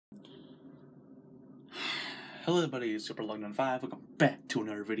Hello everybody, it's SuperLong95, welcome back to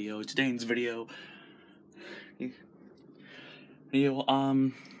another video. Today's video,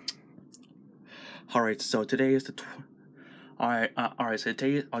 alright, so today is the, so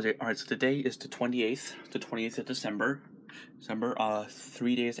today is the 28th of December,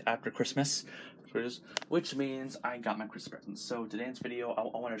 3 days after Christmas, which means I got my Christmas presents. So today's video, I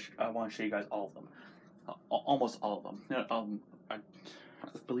want to show you guys all of them, almost all of them. I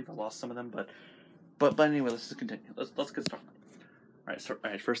believe I lost some of them, but anyway, let's just continue. Let's get started.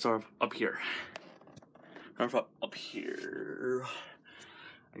 Alright, first off, up here. Up here,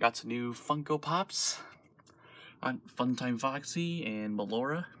 I got some new Funko Pops on Funtime Foxy and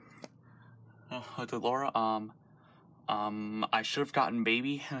Melora. I should have gotten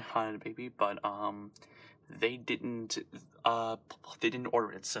Baby, but they didn't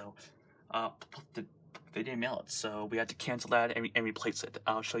order it, so they didn't mail it, so we had to cancel that and replace it.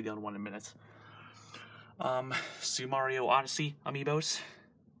 I'll show you the other one in a minute. Super Mario Odyssey amiibos.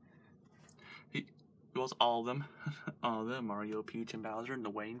 It was all of them. All of them. Mario, Peach, and Bowser in the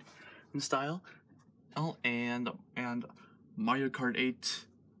Wayne style. Oh, and Mario Kart 8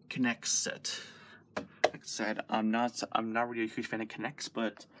 Connect set. Like I said, I'm not really a huge fan of Connects,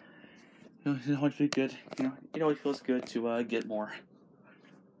 but it always feels good. It always feels good to get more.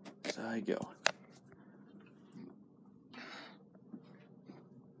 So there you go.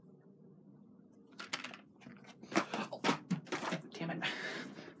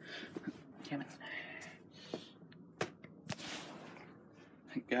 Damn it.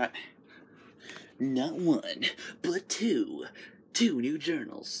 I got not one, but two new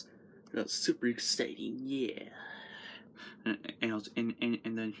journals. That's super exciting, yeah. And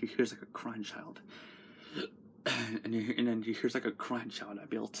then here's like a crying child. And then here's like a crying child I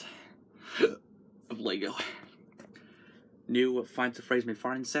built of Lego. New Finds the Phrase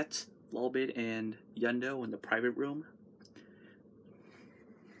McFarlane set, Lolbit and Yundo in the private room.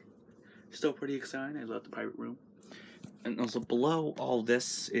 Still pretty exciting. I love the private room. And also below all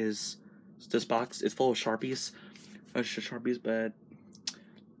this is this box. It's full of Sharpies. But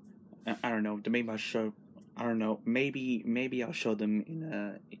I don't know. Maybe I'll show. I don't know. Maybe I'll show them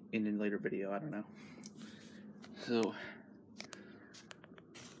in a later video. I don't know. So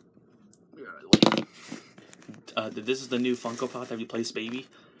this is the new Funko Pop that replaced Baby.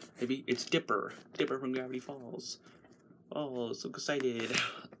 It's Dipper from Gravity Falls. Oh, so excited.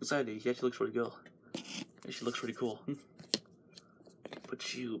 He actually looks really good. She looks really cool.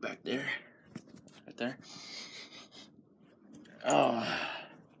 Put you back there. Right there. Oh.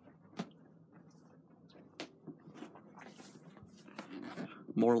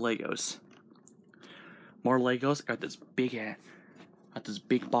 More Legos. Got this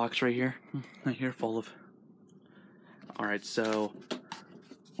big box right here. Full of. Alright, so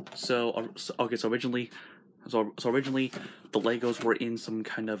originally the Legos were in some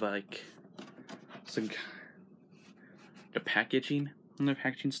kind of like the packaging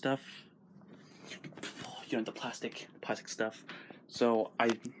stuff. The plastic stuff. So I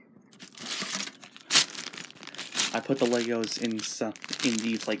put the Legos in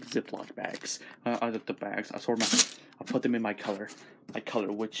these like Ziploc bags. I put them in my color,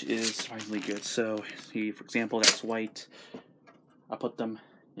 which is surprisingly good. So see, for example, that's white. I put them,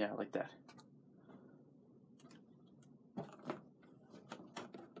 like that.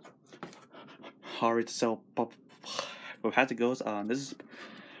 Alright, so how it goes. This is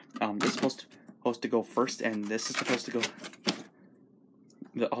supposed to go first, and this is supposed to go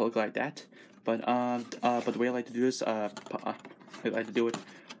look like that. But the way I like to do this,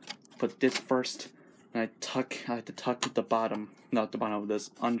 put this first, and I like to tuck the bottom, not the bottom of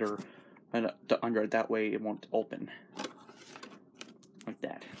this under that way it won't open. Like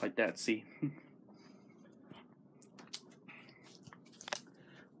that. See.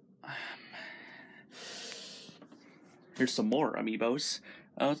 Here's some more amiibos.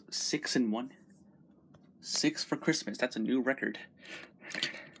 6 in 1. 6 for Christmas. That's a new record.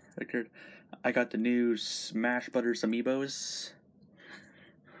 I got the new Smash Brothers amiibos.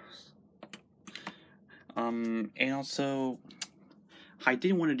 And also, I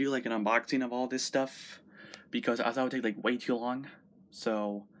didn't want to do like an unboxing of all this stuff because I thought it would take like way too long.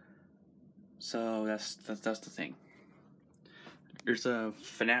 So that's the thing. There's a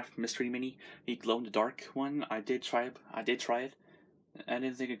FNAF Mystery Mini, a glow in the dark one. I did try it. I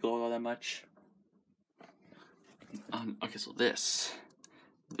didn't think it glowed all that much. Okay, so this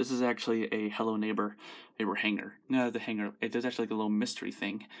is actually a Hello Neighbor hanger. No, the hanger. There's actually like a little mystery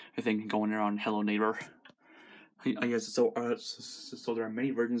thing. I think going around Hello Neighbor. I guess so. So there are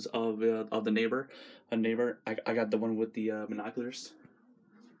many versions of the neighbor. I got the one with the binoculars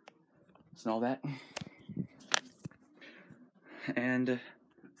and all that. and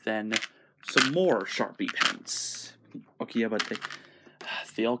then some more Sharpie pens. Okay, yeah, but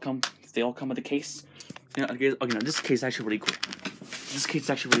they all come with a case. You know, okay, no, this case is actually really cool. This case is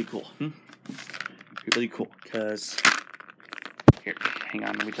actually really cool. Really cool, because here, hang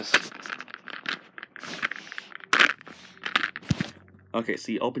on, let me just. Okay,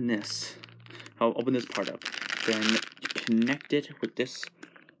 so you open this. I'll open this part up. Then you connect it with this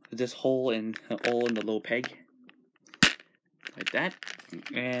hole in the little peg. Like that.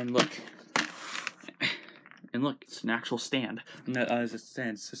 And look. And look, it's an actual stand. As it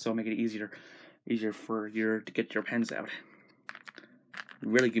stands, so make it easier for you to get your pens out.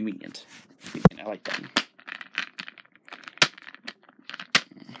 Really convenient. I like that.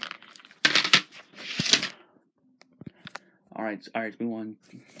 Alright, move on.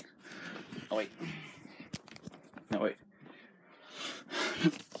 Oh, wait. No, wait.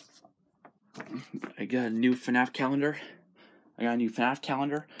 I got a new FNAF calendar.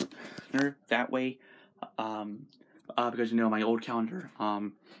 That way, because you know my old calendar,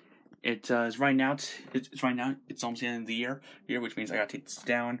 it's running out. It's running out. It's almost the end of the year, which means I got to take this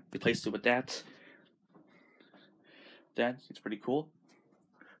down, replace it with that. It's pretty cool.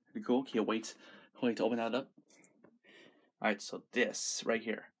 Can't wait to open that up. Alright, so this right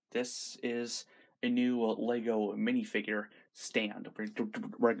here. This is a new Lego minifigure stand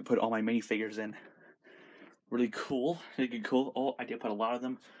where I can put all my minifigures in. Really cool. Oh, I did put a lot of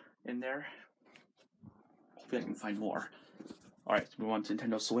them in there. Hopefully I can find more. Alright, so we move on to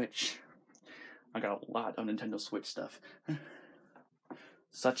Nintendo Switch. I got a lot of Nintendo Switch stuff.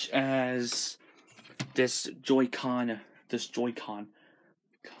 Such as this Joy-Con. Oh,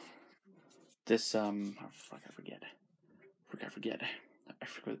 fuck,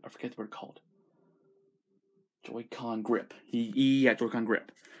 I forget the word called. Joy-Con grip. Yeah, Joy-Con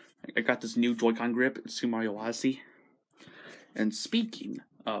grip. I got this new Joy-Con grip in Super Mario Odyssey. And speaking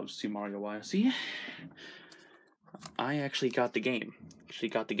of Super Mario Odyssey, I actually got the game.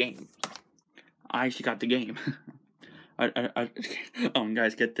 Guys,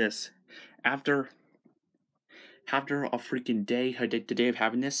 get this. After a freaking day, the day of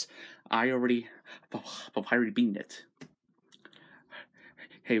having this, I've already beaten it.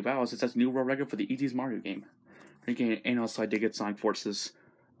 Hey, wow, so that's a new world record for the easiest Mario game. And also I did get Sonic Forces,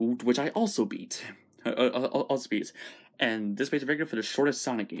 which I also beat. And this makes a record for the shortest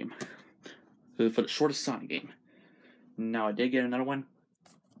Sonic game. Now I did get another one.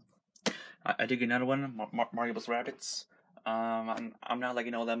 Mario + Rabbids. I'm not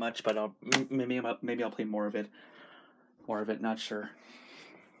liking all that much, but maybe I'll play more of it. Not sure,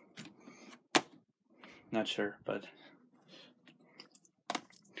 but.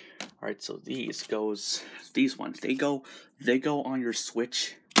 Alright, so these ones, they go on your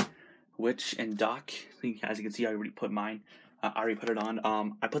Switch, and dock. As you can see, I already put mine. I already put it on.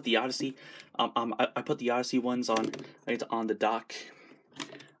 I put the Odyssey. I put the Odyssey ones on the dock.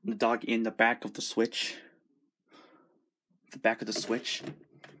 The dock in the back of the Switch.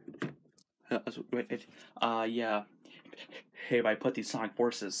 Yeah. Hey, but I put these Sonic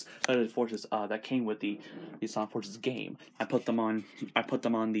Forces that came with the Sonic Forces game. I put them on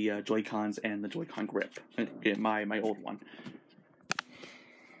the Joy-Cons and the Joy-Con grip. My old one.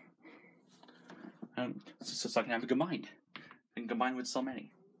 So I can have a combined. And combined with so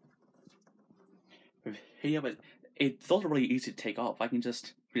many. Yeah, but those are really easy to take off. I can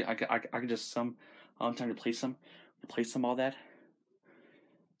just time replace them, all that.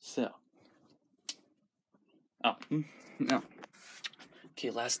 So. Oh, no. Okay,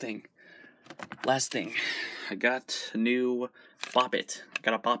 last thing. I got a new Bop It. I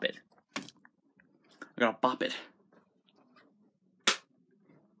gotta bop it.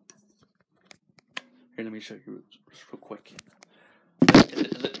 Here, let me show you just real quick.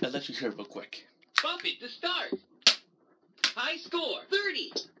 I'll let you show it real quick. Bump it to start. High score,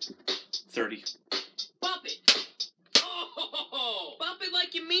 30. 30. Bump it. Oh, bump it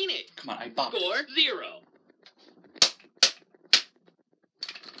like you mean it. Come on, I bopped. Score, 0.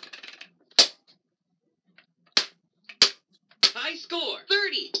 High score,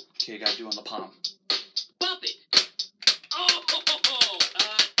 30. Okay, I gotta do it on the palm. Bump it. Oh,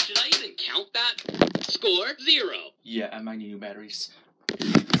 should I even count that? Score, 0. Yeah, I might need new batteries.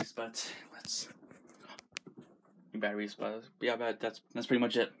 But let's... New batteries, but yeah, but that's pretty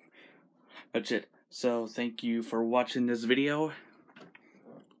much it. That's it. So, thank you for watching this video.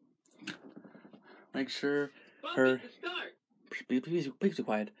 Make sure... Please be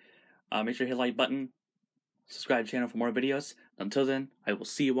quiet. Make sure to hit the like button. Subscribe to the channel for more videos. Until then, I will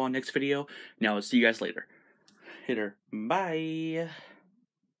see you all next video. Now, I'll see you guys later. Bye.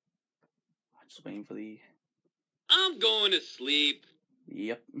 I'm just waiting for the... I'm going to sleep.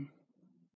 Yep.